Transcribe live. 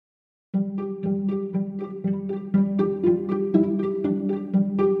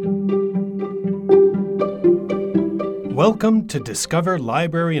Welcome to Discover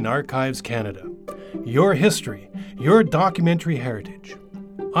Library and Archives Canada, your history, your documentary heritage.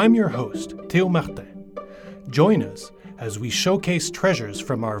 I'm your host, Théo Martin. Join us as we showcase treasures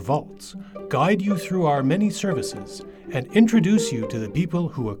from our vaults, guide you through our many services, and introduce you to the people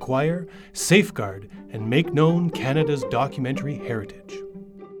who acquire, safeguard, and make known Canada's documentary heritage.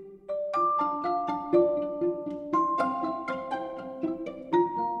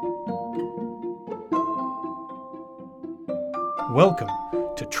 Welcome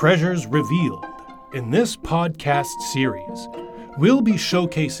to Treasures Revealed. In this podcast series, we'll be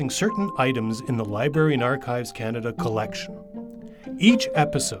showcasing certain items in the Library and Archives Canada collection. Each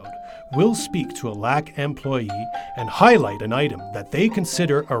episode will speak to a LAC employee and highlight an item that they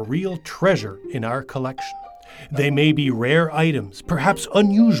consider a real treasure in our collection. They may be rare items, perhaps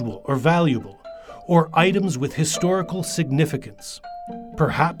unusual or valuable, or items with historical significance.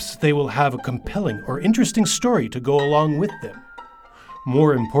 Perhaps they will have a compelling or interesting story to go along with them.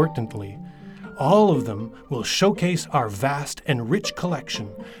 More importantly, all of them will showcase our vast and rich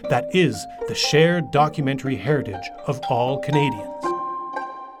collection that is the shared documentary heritage of all Canadians.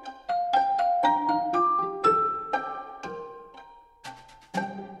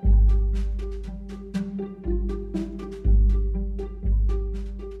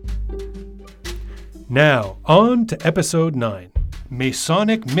 Now, on to Episode 9,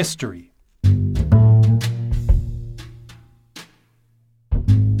 Masonic Mystery.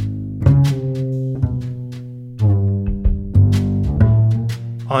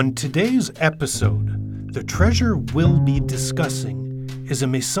 On today's episode, the treasure we'll be discussing is a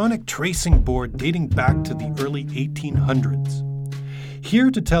Masonic tracing board dating back to the early 1800s. Here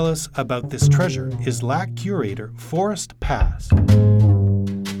to tell us about this treasure is LAC curator Forrest Pass.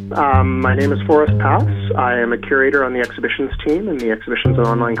 My name is Forrest Pass. I am a curator on the exhibitions team in the Exhibitions and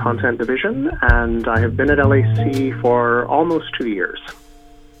Online Content Division, and I have been at LAC for almost 2 years.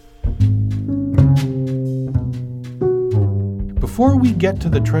 Before we get to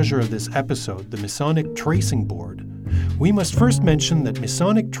the treasure of this episode, the Masonic tracing board, we must first mention that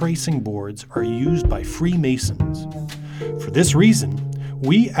Masonic tracing boards are used by Freemasons. For this reason,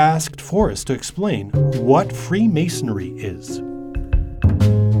 we asked Forrest to explain what Freemasonry is.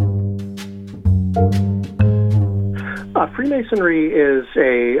 Freemasonry is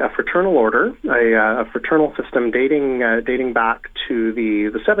a fraternal order, a fraternal system dating back to the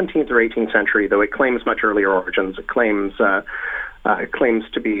 17th or 18th century, though it claims much earlier origins. It claims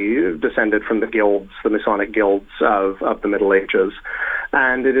to be descended from the guilds, the Masonic guilds of the Middle Ages.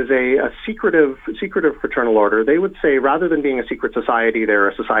 And it is a secretive fraternal order. They would say rather than being a secret society, they're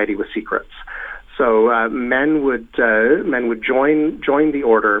a society with secrets. So men would join the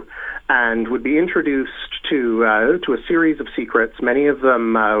order and would be introduced to a series of secrets, many of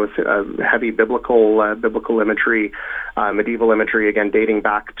them with heavy biblical imagery, medieval imagery, again dating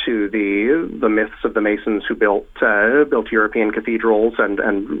back to the myths of the Masons who built European cathedrals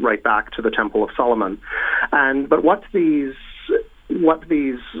and right back to the Temple of Solomon. But what these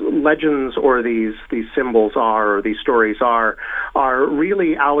legends or these symbols are, or these stories are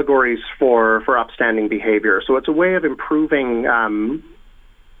really allegories for upstanding behavior. So it's a way of improving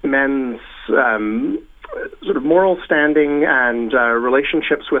men's sort of moral standing and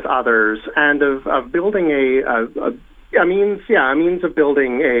relationships with others, and of building a means of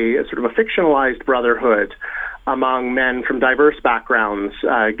building a sort of a fictionalized brotherhood among men from diverse backgrounds,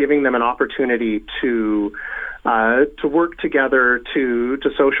 giving them an opportunity to work together, to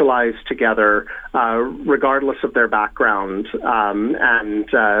socialize together, regardless of their background, and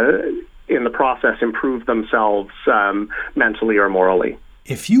in the process improve themselves mentally or morally.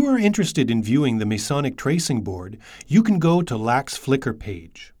 If you are interested in viewing the Masonic tracing board, you can go to LAC's Flickr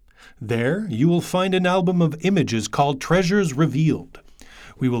page. There, you will find an album of images called Treasures Revealed.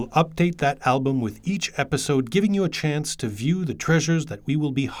 We will update that album with each episode, giving you a chance to view the treasures that we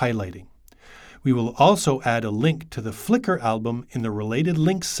will be highlighting. We will also add a link to the Flickr album in the related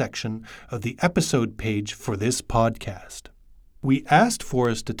links section of the episode page for this podcast. We asked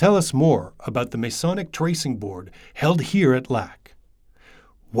Forrest to tell us more about the Masonic tracing board held here at LAC.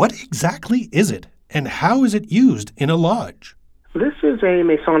 What exactly is it, and how is it used in a lodge? This is a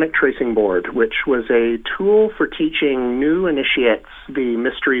Masonic tracing board, which was a tool for teaching new initiates the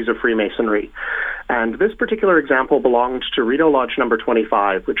mysteries of Freemasonry. And this particular example belonged to Rideau Lodge number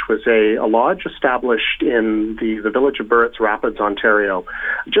 25, which was a lodge established in the village of Burritts Rapids, Ontario,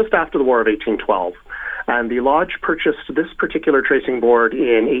 just after the War of 1812. And the lodge purchased this particular tracing board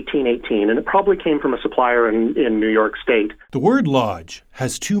in 1818, and it probably came from a supplier in New York State. The word lodge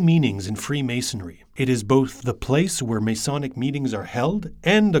has two meanings in Freemasonry. It is both the place where Masonic meetings are held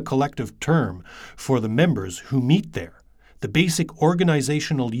and a collective term for the members who meet there. the basic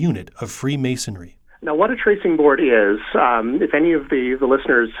organizational unit of Freemasonry. Now, what a tracing board is, if any of the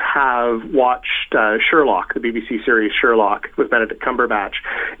listeners have watched Sherlock, the BBC series Sherlock with Benedict Cumberbatch,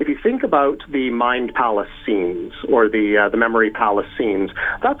 if you think about the Mind Palace scenes or the Memory Palace scenes,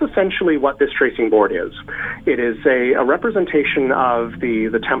 that's essentially what this tracing board is. It is a representation of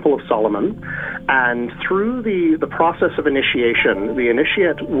the Temple of Solomon, and through the process of initiation, the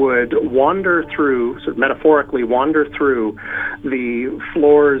initiate would wander through, sort of metaphorically wander through the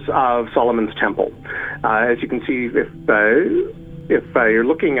floors of Solomon's temple. As you can see, if you're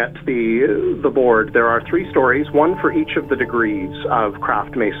looking at the board, there are 3 stories, one for each of the degrees of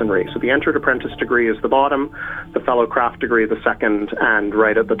craft masonry. So the entered apprentice degree is the bottom, the fellow craft degree the second, and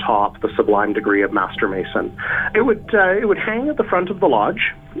right at the top, the sublime degree of master mason. It would hang at the front of the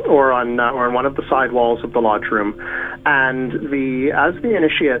lodge or on one of the side walls of the lodge room. And as the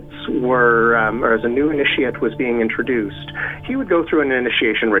initiates were, or as a new initiate was being introduced, he would go through an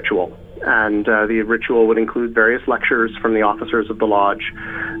initiation ritual. And the ritual would include various lectures from the officers of the lodge,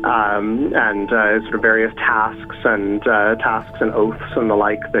 and sort of various tasks and oaths and the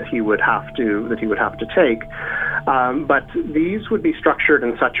like that he would have to take. But these would be structured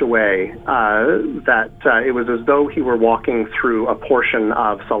in such a way that it was as though he were walking through a portion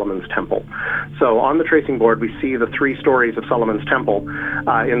of Solomon's temple. So on the tracing board, we see the 3 stories of Solomon's temple.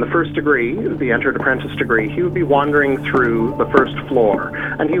 In the first degree, the entered apprentice degree, he would be wandering through the first floor,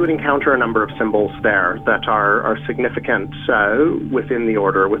 and he would encounter a number of symbols there that are significant within the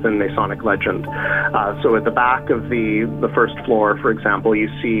order, within Masonic legend. So at the back of the first floor, for example, you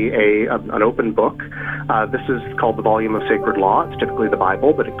see an open book. This is called the Volume of Sacred Law. It's typically the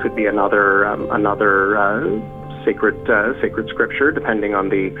Bible, but it could be another sacred scripture, depending on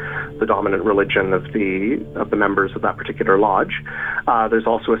the dominant religion of the members of that particular lodge. There's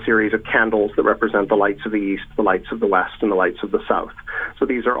also a series of candles that represent the lights of the east, the lights of the west, and the lights of the south. So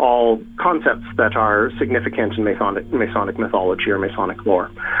these are all concepts that are significant in Masonic mythology or Masonic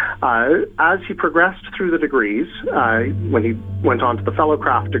lore. As he progressed through the degrees, when he went on to the fellow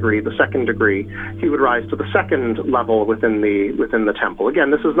craft degree, the second degree, he would rise to the second level within the temple.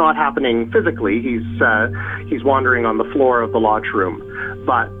 Again, this is not happening physically. He's wandering on the floor of the lodge room,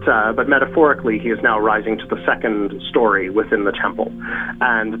 but metaphorically, he is now rising to the second story within the temple.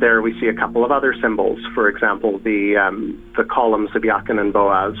 And there we see a couple of other symbols. For example, the columns of Jachin and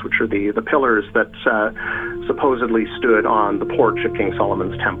Boaz, which are the pillars that supposedly stood on the porch of King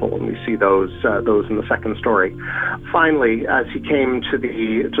Solomon's temple, and we see those in the second story. Finally, as he came to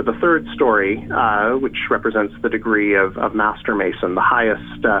the third story, which represents the degree of Master Mason, the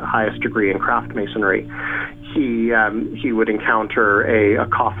highest degree in craft masonry, he would encounter a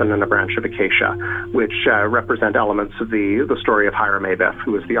coffin and a branch of acacia, which represent elements of the story of Hiram Abiff,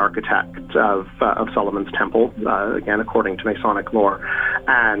 who was the architect of Solomon's temple, again according to Masonic lore,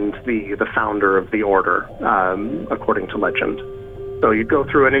 and the founder of the order, according to legend. So you'd go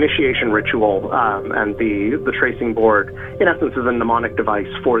through an initiation ritual, and the tracing board, in essence, is a mnemonic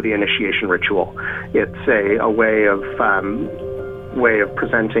device for the initiation ritual. It's a way of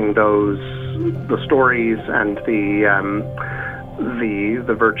presenting the stories and the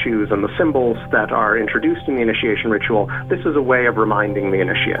virtues and the symbols that are introduced in the initiation ritual. This is a way of reminding the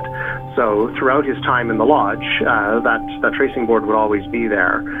initiate. So throughout his time in the lodge, that tracing board would always be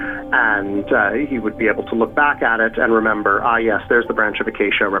there, and he would be able to look back at it and remember, yes, there's the branch of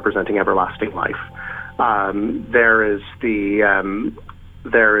acacia representing everlasting life. There is the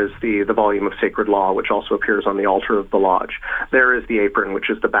volume of sacred law, which also appears on the altar of the lodge. There is the apron, which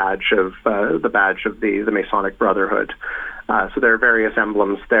is the badge of the Masonic Brotherhood. So there are various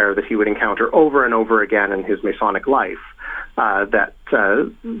emblems there that he would encounter over and over again in his Masonic life that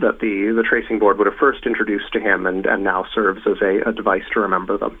the tracing board would have first introduced to him and now serves as a device to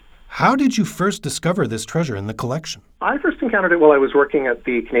remember them. How did you first discover this treasure in the collection? I first encountered it while I was working at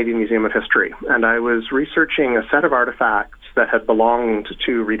the Canadian Museum of History, and I was researching a set of artifacts that had belonged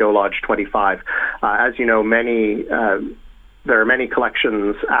to Rideau Lodge 25. As you know, there are many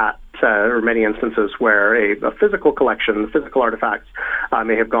collections or many instances where a physical collection, physical artifacts,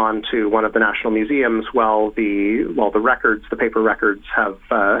 may have gone to one of the national museums, while the records, the paper records, have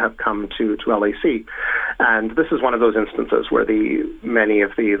come to LAC. And this is one of those instances where many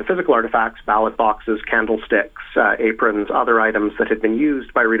of the physical artifacts, ballot boxes, candlesticks, aprons, other items that had been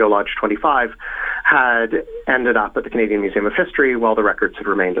used by Rideau Lodge 25 had ended up at the Canadian Museum of History, while the records had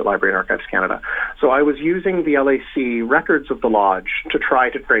remained at Library and Archives Canada. So I was using the LAC records of the lodge to try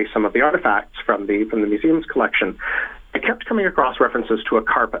to trace some of the artifacts from the museum's collection. I kept coming across references to a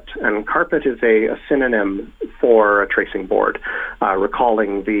carpet, and carpet is a synonym for a tracing board,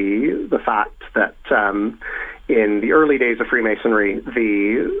 recalling the fact that in the early days of Freemasonry,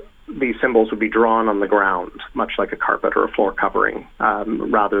 these symbols would be drawn on the ground, much like a carpet or a floor covering,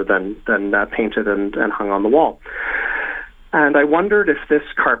 rather than painted and hung on the wall. And I wondered if this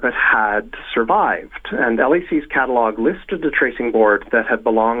carpet had survived. And LAC's catalog listed a tracing board that had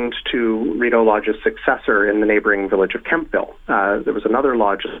belonged to Rideau Lodge's successor in the neighboring village of Kempville. There was another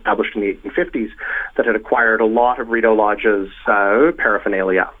lodge established in the 1850s that had acquired a lot of Rideau Lodge's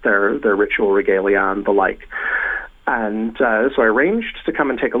paraphernalia, their ritual regalia and the like. And so I arranged to come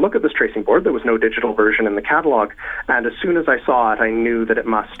and take a look at this tracing board. There was no digital version in the catalog. And as soon as I saw it, I knew that it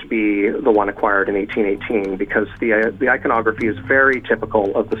must be the one acquired in 1818 because the iconography is very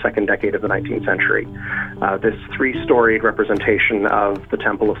typical of the second decade of the 19th century. This three-storied representation of the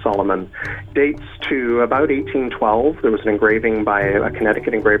Temple of Solomon dates to about 1812. There was an engraving by a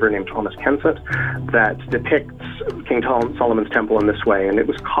Connecticut engraver named Thomas Kensett that depicts King Solomon's temple in this way, and it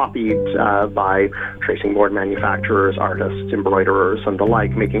was copied by tracing board manufacturers, artists, embroiderers, and the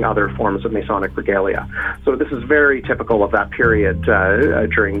like, making other forms of Masonic regalia. So this is very typical of that period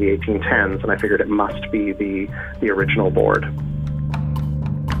during the 1810s, and I figured it must be the original board.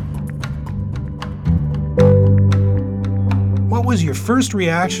 What was your first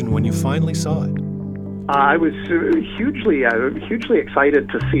reaction when you finally saw it? I was hugely excited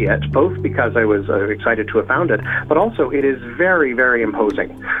to see it, both because I was excited to have found it, but also it is very, very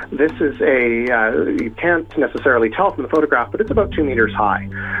imposing. This is you can't necessarily tell from the photograph, but it's about 2 meters high.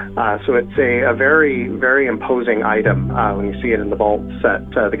 So it's a very, very imposing item when you see it in the vaults at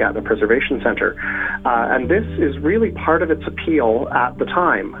the Gatineau Preservation Center. And this is really part of its appeal at the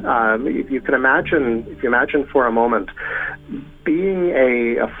time. If you imagine for a moment, being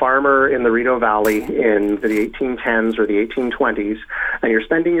a farmer in the Rideau Valley in the 1810s or the 1820s, and you're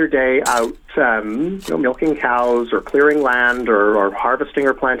spending your day out milking cows or clearing land or harvesting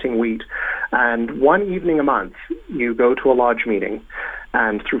or planting wheat, and one evening a month you go to a lodge meeting,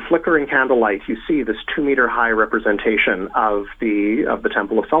 and through flickering candlelight, you see this 2 meter high representation of the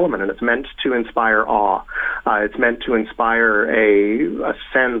Temple of Solomon, and it's meant to inspire awe. It's meant to inspire a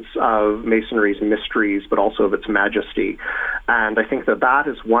sense of Masonry's mysteries, but also of its majesty. And I think that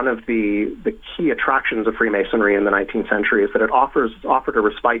is one of the key attractions of Freemasonry in the 19th century, is that it offered a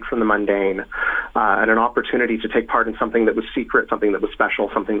respite from the mundane and an opportunity to take part in something that was secret, something that was special,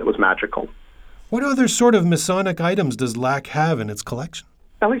 something that was magical. What other sort of Masonic items does LAC have in its collection?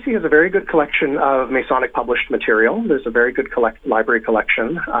 LAC has a very good collection of Masonic published material. There's a very good library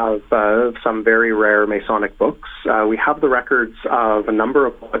collection of some very rare Masonic books. We have the records of a number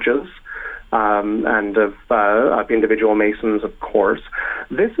of lodges and of individual Masons, of course.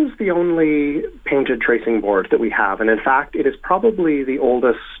 This is the only painted tracing board that we have, and in fact, it is probably the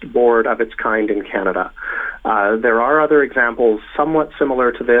oldest board of its kind in Canada. There are other examples somewhat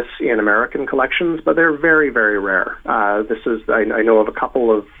similar to this in American collections, but they're very, very rare. I know of a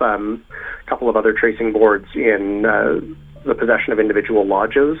couple of other tracing boards in the possession of individual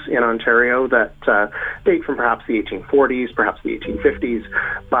lodges in Ontario that date from perhaps the 1840s, perhaps the 1850s,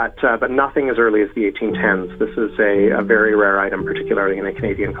 but nothing as early as the 1810s. This is a very rare item, particularly in a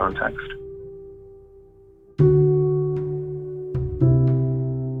Canadian context.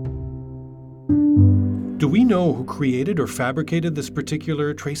 Do we know who created or fabricated this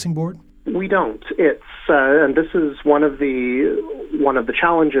particular tracing board? We don't. It's and this is one of the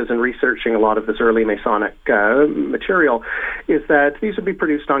challenges in researching a lot of this early Masonic material, is that these would be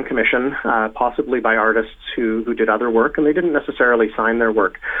produced on commission, possibly by artists who did other work, and they didn't necessarily sign their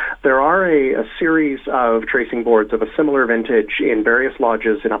work. There are a series of tracing boards of a similar vintage in various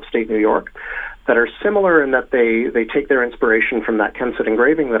lodges in upstate New York that are similar in that they take their inspiration from that Kensett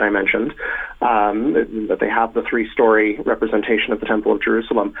engraving that I mentioned, that they have the three-story representation of the Temple of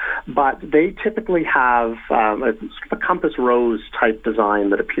Jerusalem, but they typically have a compass rose type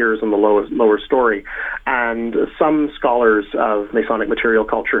design that appears in the lower story, and some scholars of Masonic material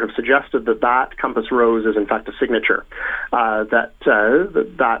culture have suggested that compass rose is in fact a signature,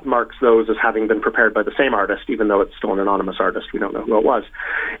 that marks those as having been prepared by the same artist, even though it's still an anonymous artist. We don't know who it was.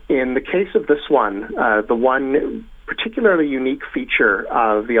 In the case of this one, the one particularly unique feature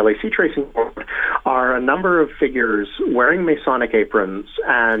of the LAC tracing board are a number of figures wearing Masonic aprons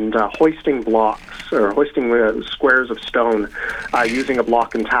and hoisting blocks or hoisting squares of stone using a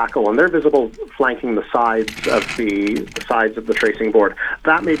block and tackle, and they're visible flanking the sides of the tracing board.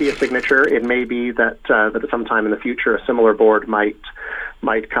 That may be a signature. It may be that at some time in the future a similar board might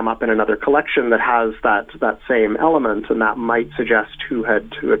come up in another collection that has that same element, and that might suggest who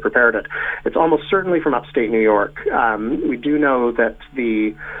had prepared it. It's almost certainly from upstate New York. We do know that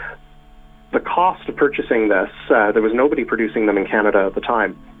the cost of purchasing this, there was nobody producing them in Canada at the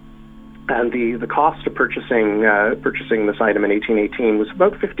time. And the cost of purchasing this item in 1818 was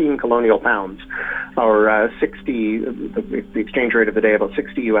about 15 colonial pounds, or 60, the exchange rate of the day, about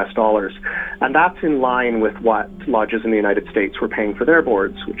 $60. And that's in line with what lodges in the United States were paying for their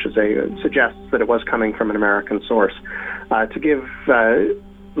boards, which suggests that it was coming from an American source. To give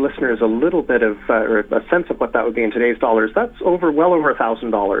listeners a little bit of or a sense of what that would be in today's dollars, that's well over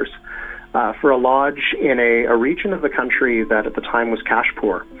 $1,000 for a lodge in a region of the country that at the time was cash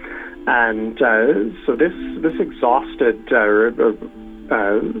poor. And so this exhausted.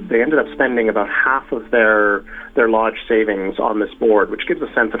 They ended up spending about half of their lodge savings on this board, which gives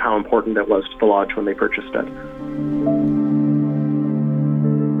a sense of how important it was to the lodge when they purchased it.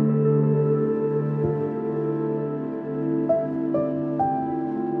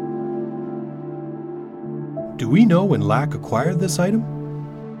 Do we know when Lac acquired this item?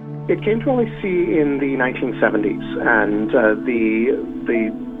 It came to OIC in the 1970s, and the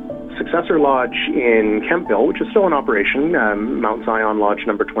successor lodge in Kemptville, which is still in operation, Mount Zion Lodge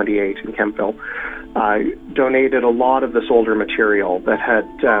number 28 in Kemptville, donated a lot of this older material that had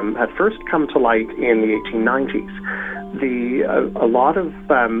first come to light in the 1890s. A lot of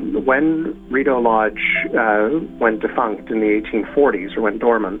when Rideau Lodge went defunct in the 1840s or went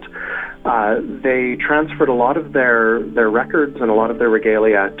dormant, they transferred a lot of their records and a lot of their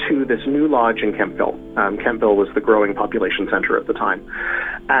regalia to this new lodge in Kemptville. Kemptville was the growing population center at the time,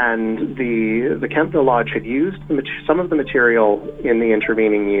 and the Kemptville Lodge had used some of the material in the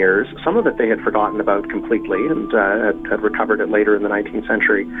intervening years. Some of it they had forgotten about completely and had recovered it later in the 19th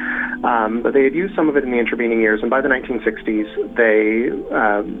century. But they had used some of it in the intervening years, and by the 1960s,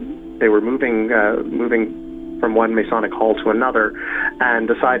 they were moving from one Masonic hall to another, and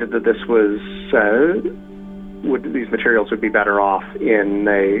decided that these materials would be better off at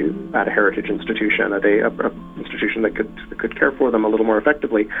a heritage institution, at a institution that could care for them a little more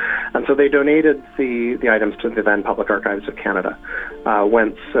effectively. And so they donated the items to the then Public Archives of Canada.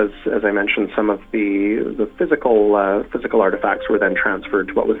 Whence, as I mentioned, some of the physical artifacts were then transferred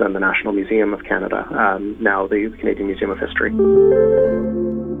to what was then the National Museum of Canada, now the Canadian Museum of History.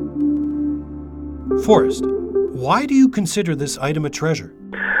 Forrest, why do you consider this item a treasure?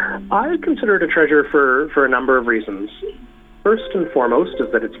 I consider it a treasure for a number of reasons. First and foremost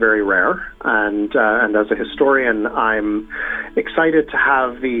is that it's very rare, and as a historian, I'm excited to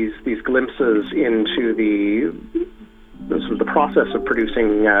have these glimpses into the process of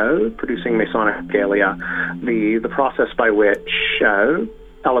producing Masonic regalia, the process by which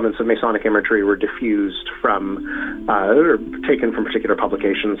elements of Masonic imagery were diffused from or taken from particular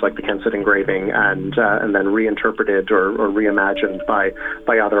publications like the Kensett engraving and then reinterpreted or reimagined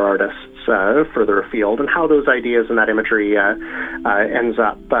by other artists further afield, and how those ideas and that imagery ends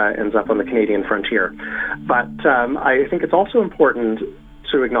up on the Canadian frontier. But I think it's also important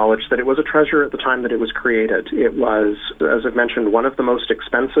to acknowledge that it was a treasure at the time that it was created. It was, as I've mentioned, one of the most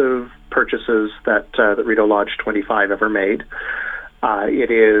expensive purchases that Rideau Lodge 25 ever made.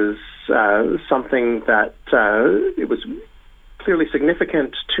 It is something that it was clearly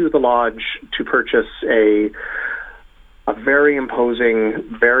significant to the lodge to purchase a very imposing,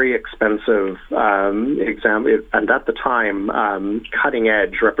 very expensive and at the time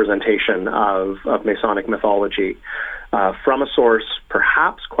cutting-edge representation of Masonic mythology from a source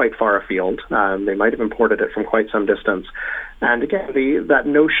perhaps quite far afield. They might have imported it from quite some distance. And again, that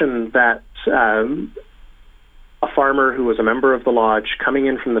notion that a farmer who was a member of the lodge coming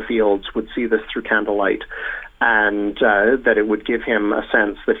in from the fields would see this through candlelight, and that it would give him a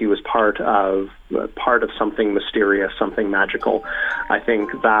sense that he was part of something mysterious, something magical. I think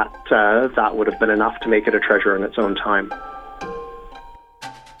that would have been enough to make it a treasure in its own time.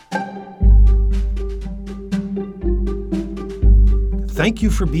 Thank you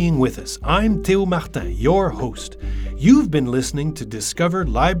for being with us. I'm Théo Martin, your host. You've been listening to Discover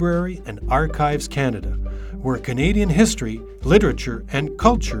Library and Archives Canada, where Canadian history, literature, and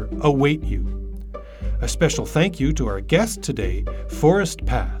culture await you. A special thank you to our guest today, Forrest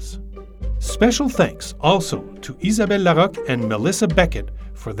Pass. Special thanks also to Isabelle Larocque and Melissa Beckett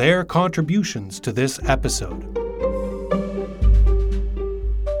for their contributions to this episode.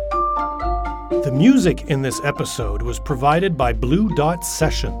 The music in this episode was provided by Blue Dot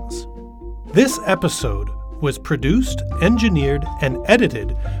Sessions. This episode was produced, engineered, and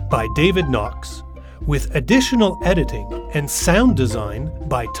edited by David Knox, with additional editing and sound design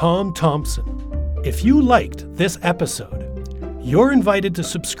by Tom Thompson. If you liked this episode, you're invited to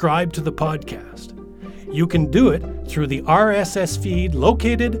subscribe to the podcast. You can do it through the RSS feed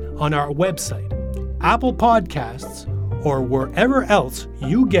located on our website, Apple Podcasts, or wherever else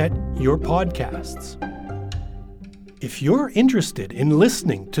you get your podcasts. If you're interested in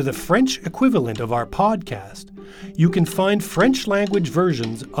listening to the French equivalent of our podcast, you can find French language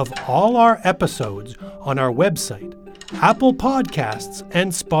versions of all our episodes on our website, Apple Podcasts,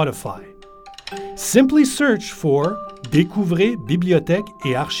 and Spotify. Simply search for Découvrez Bibliothèque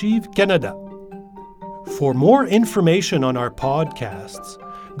et Archives Canada. For more information on our podcasts,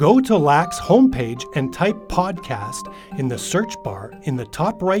 go to LAC's homepage and type podcast in the search bar in the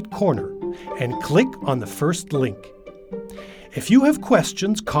top right corner and click on the first link. If you have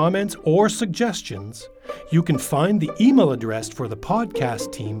questions, comments, or suggestions, you can find the email address for the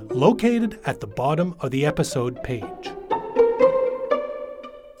podcast team located at the bottom of the episode page.